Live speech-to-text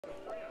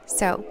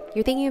So,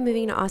 you're thinking of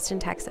moving to Austin,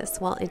 Texas.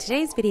 Well, in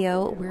today's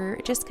video, we're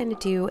just going to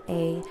do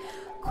a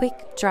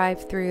quick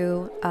drive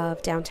through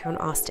of downtown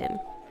Austin.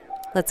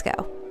 Let's go.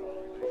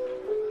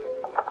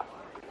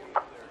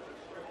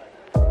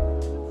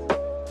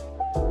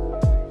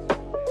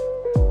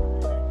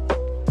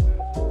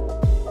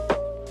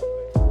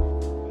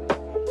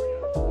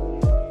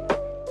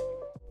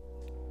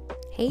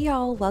 Hey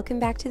y'all, welcome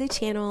back to the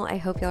channel. I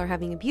hope y'all are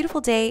having a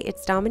beautiful day.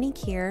 It's Dominique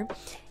here.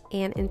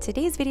 And in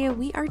today's video,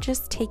 we are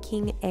just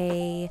taking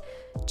a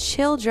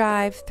chill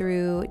drive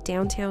through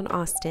downtown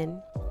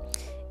Austin.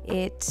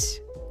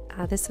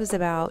 This was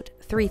about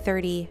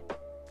 3:30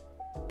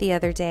 the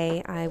other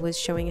day. I was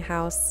showing a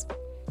house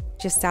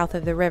just south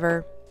of the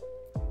river.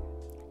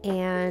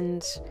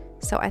 And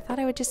so I thought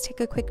I would just take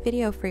a quick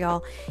video for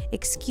y'all.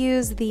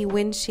 Excuse the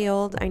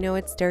windshield. I know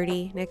it's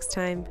dirty. Next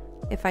time,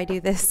 if I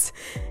do this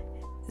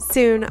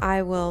soon,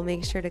 I will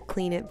make sure to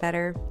clean it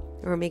better,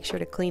 or make sure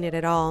to clean it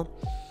at all.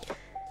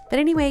 But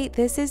anyway,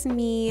 this is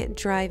me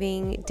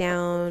driving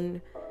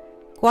down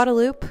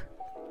Guadalupe.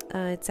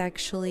 It's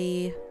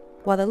actually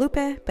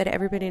Guadalupe, but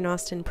everybody in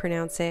Austin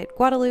pronounce it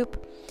Guadalupe.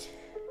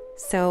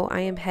 So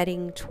I am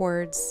heading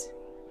towards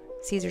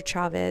Cesar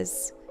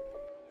Chavez.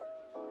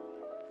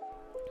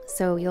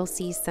 So you'll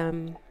see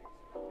some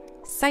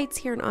sights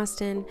here in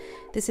Austin.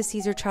 This is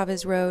Cesar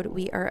Chavez Road.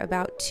 We are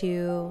about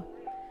to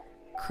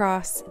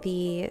cross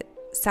the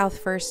South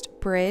First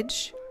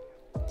Bridge.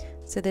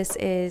 So this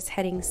is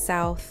heading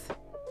south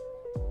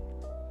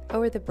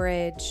over the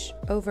bridge,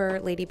 over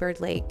Lady Bird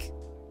Lake.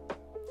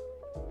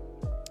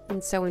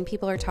 And so when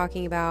people are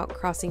talking about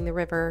crossing the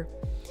river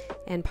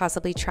and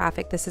possibly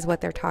traffic, this is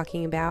what they're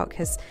talking about,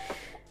 because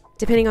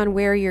depending on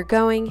where you're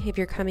going, if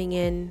you're coming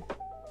in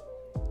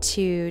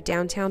to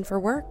downtown for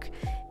work,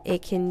 there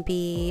can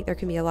be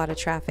a lot of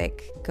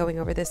traffic going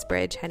over this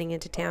bridge heading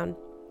into town.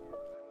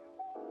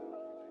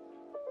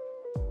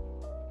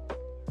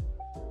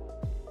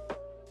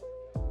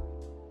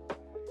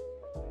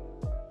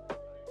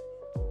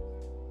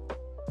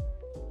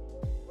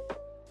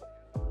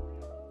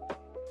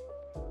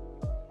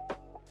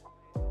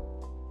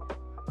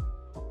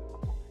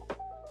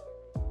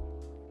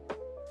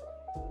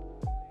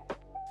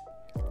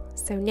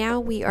 So now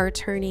we are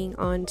turning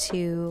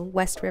onto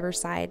West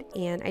Riverside,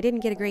 and I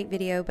didn't get a great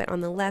video, but on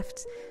the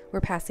left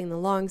we're passing the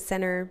Long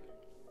Center,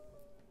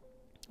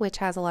 which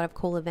has a lot of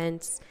cool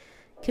events,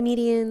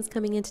 comedians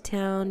coming into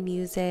town,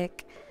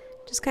 music,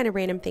 just kind of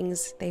random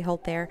things they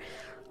hold there.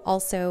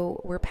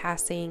 Also, we're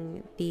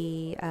passing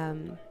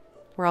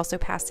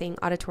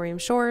Auditorium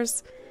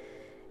Shores,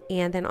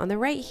 and then on the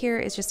right here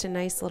is just a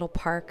nice little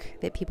park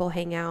that people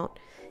hang out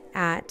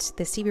at.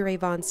 The Stevie Ray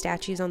Vaughan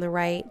statue's on the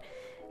right.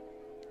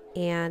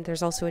 And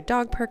there's also a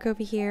dog park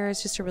over here.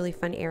 It's just a really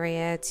fun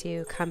area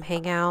to come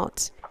hang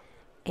out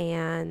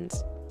and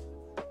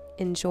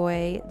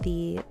enjoy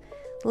the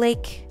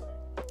lake.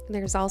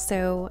 There's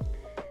also,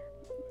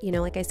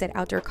 like I said,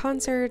 outdoor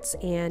concerts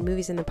and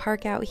movies in the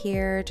park out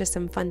here. Just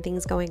some fun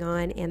things going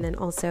on. And then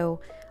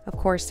also, of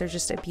course, there's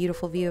just a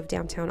beautiful view of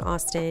downtown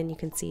Austin. You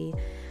can see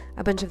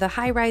a bunch of the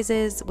high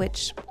rises,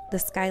 which the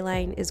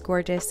skyline is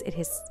gorgeous. It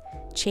has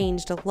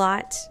changed a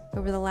lot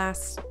over the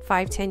last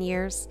 5-10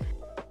 years.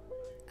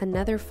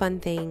 Another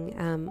fun thing,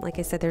 like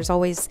I said, there's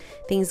always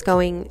things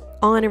going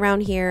on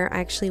around here. I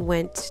actually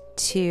went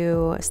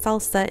to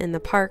salsa in the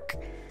park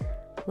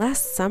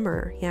last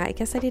summer. Yeah, I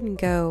guess I didn't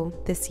go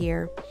this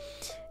year.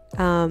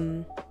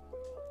 But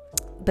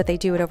they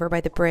do it over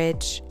by the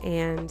bridge,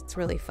 and it's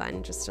really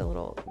fun. Just a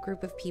little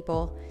group of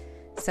people.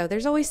 So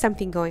there's always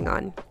something going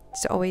on.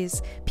 There's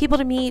always people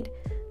to meet,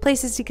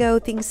 places to go,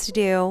 things to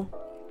do.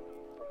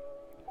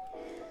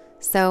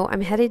 So I'm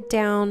headed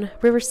down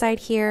Riverside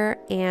here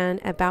and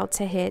about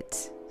to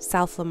hit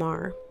South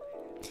Lamar.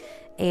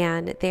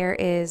 And there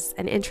is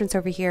an entrance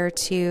over here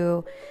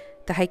to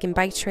the hike and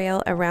bike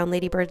trail around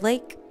Lady Bird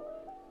Lake.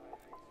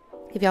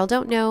 If y'all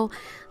don't know,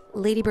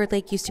 Lady Bird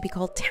Lake used to be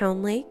called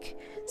Town Lake.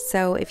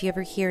 So if you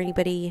ever hear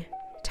anybody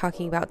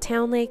talking about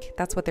Town Lake,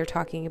 that's what they're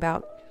talking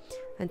about,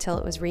 until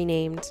it was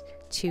renamed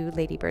to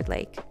Lady Bird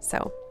Lake.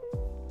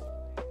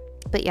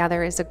 But yeah,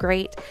 there is a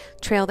great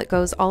trail that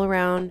goes all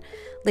around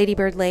Lady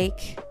Bird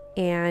Lake,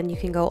 and you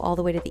can go all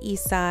the way to the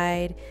east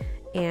side,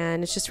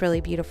 and it's just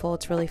really beautiful.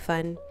 It's really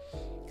fun.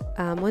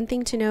 One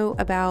thing to know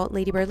about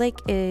Lady Bird Lake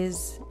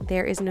is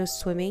there is no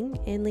swimming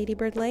in Lady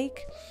Bird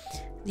Lake.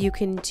 You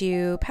can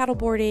do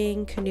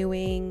paddleboarding,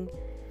 canoeing,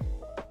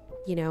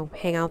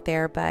 hang out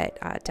there, but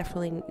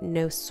definitely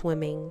no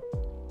swimming.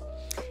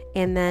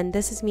 And then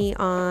this is me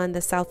on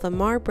the South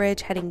Lamar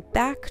Bridge heading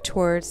back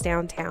towards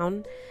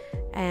downtown.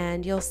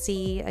 And you'll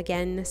see,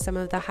 again, some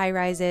of the high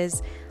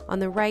rises. On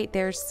the right,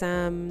 there's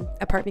some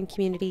apartment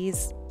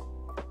communities.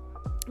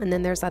 And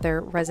then there's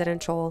other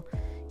residential,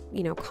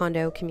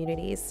 condo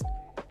communities.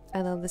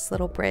 I love this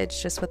little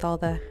bridge just with all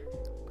the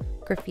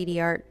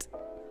graffiti art.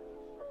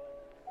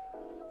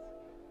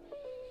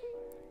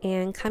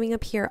 And coming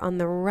up here on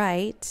the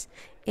right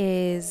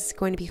is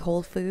going to be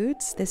Whole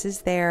Foods. This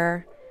is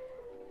their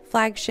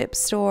flagship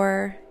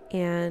store,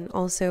 and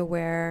also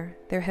where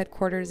their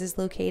headquarters is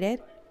located.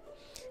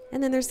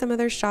 And then there's some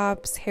other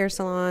shops, hair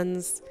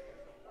salons.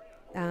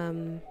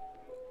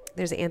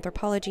 There's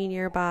Anthropology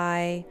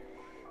nearby.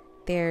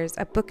 There's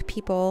a Book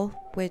People,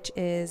 which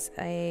is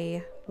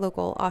a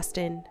local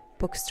Austin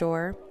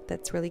bookstore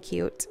that's really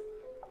cute.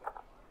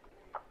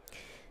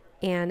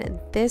 And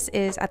this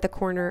is at the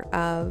corner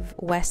of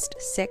West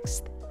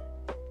 6th.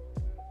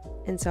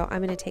 And so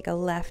I'm going to take a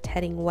left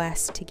heading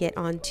west to get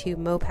onto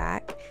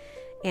Mopac.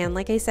 And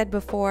like I said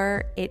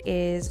before, it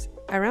is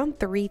around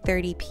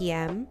 3:30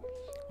 p.m.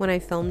 when I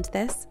filmed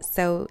this.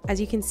 So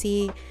as you can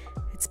see,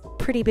 it's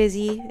pretty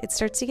busy. It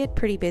starts to get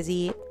pretty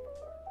busy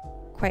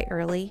quite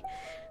early.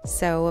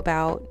 So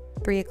about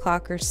 3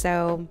 o'clock or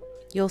so,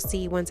 you'll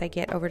see once I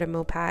get over to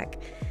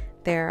Mopac,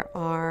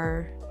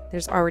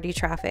 there's already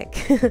traffic.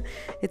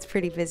 It's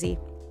pretty busy.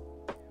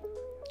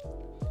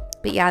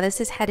 But yeah,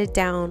 this is headed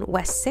down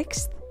West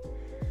 6th.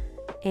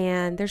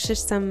 And there's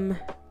just some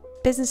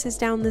businesses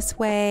down this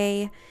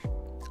way.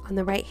 On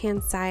the right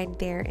hand side,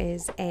 there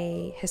is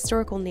a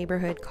historical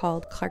neighborhood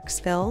called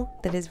Clarksville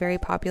that is very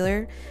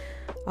popular,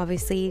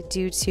 obviously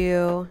due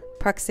to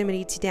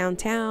proximity to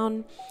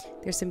downtown.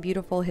 There's some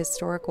beautiful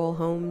historical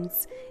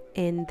homes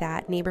in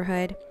that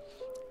neighborhood,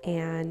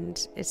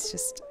 and it's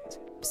just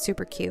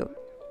super cute.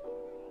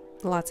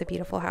 Lots of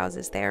beautiful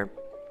houses there.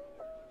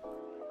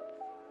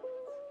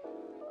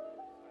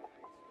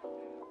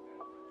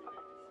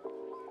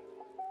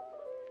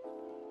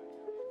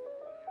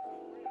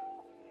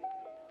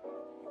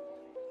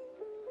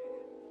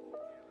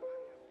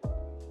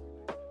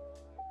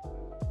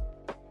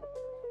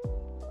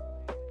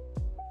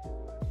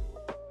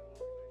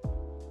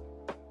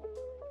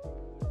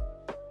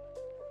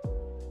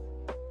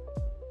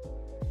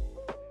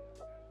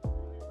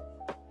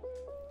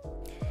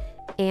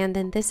 And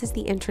then this is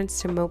the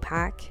entrance to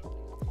Mopac,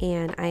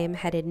 and I am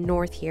headed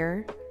north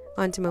here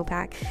onto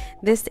Mopac.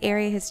 This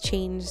area has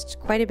changed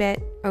quite a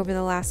bit over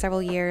the last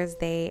several years.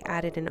 They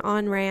added an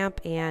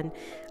on-ramp, and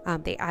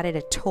they added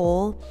a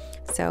toll,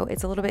 so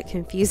it's a little bit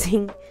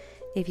confusing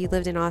if you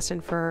lived in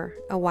Austin for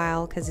a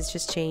while because it's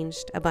just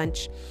changed a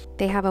bunch.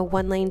 They have a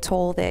one-lane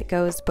toll that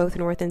goes both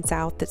north and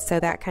south, so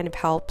that kind of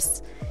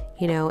helps,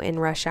 you know, in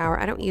rush hour.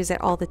 I don't use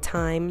it all the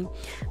time,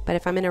 but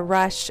if I'm in a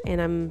rush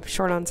and I'm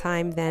short on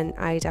time, then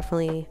I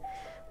definitely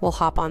will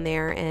hop on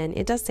there, and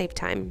it does save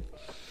time.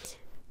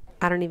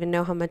 I don't even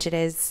know how much it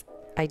is.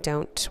 I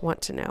don't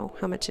want to know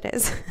how much it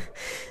is.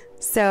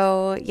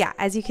 So yeah,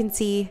 as you can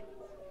see,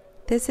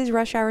 this is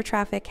rush hour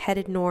traffic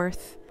headed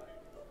north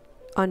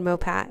on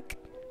Mopac.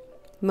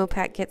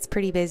 Mopac gets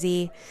pretty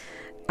busy.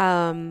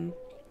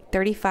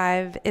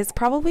 35 is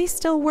probably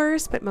still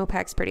worse, but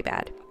Mopac's pretty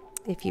bad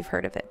if you've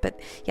heard of it. But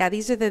yeah,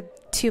 these are the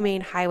two main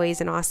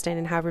highways in Austin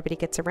and how everybody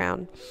gets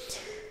around.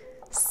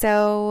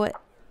 So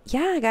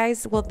yeah,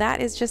 guys, well,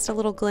 that is just a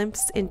little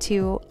glimpse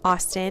into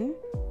Austin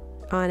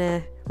on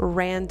a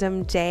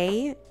random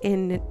day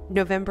in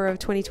November of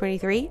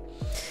 2023.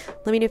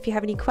 Let me know if you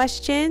have any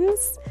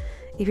questions.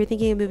 If you're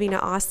thinking of moving to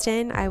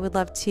Austin, I would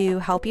love to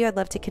help you. I'd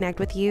love to connect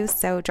with you,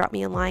 so drop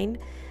me a line.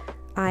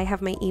 I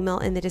have my email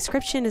in the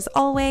description as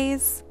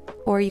always,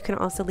 or you can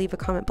also leave a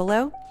comment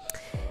below.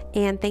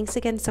 And thanks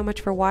again so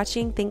much for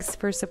watching. Thanks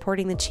for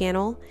supporting the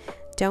channel.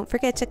 Don't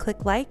forget to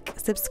click like,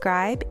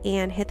 subscribe,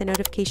 and hit the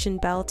notification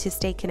bell to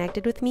stay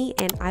connected with me.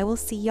 And I will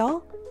see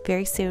y'all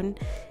very soon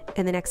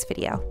in the next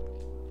video.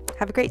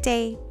 Have a great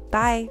day.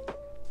 Bye.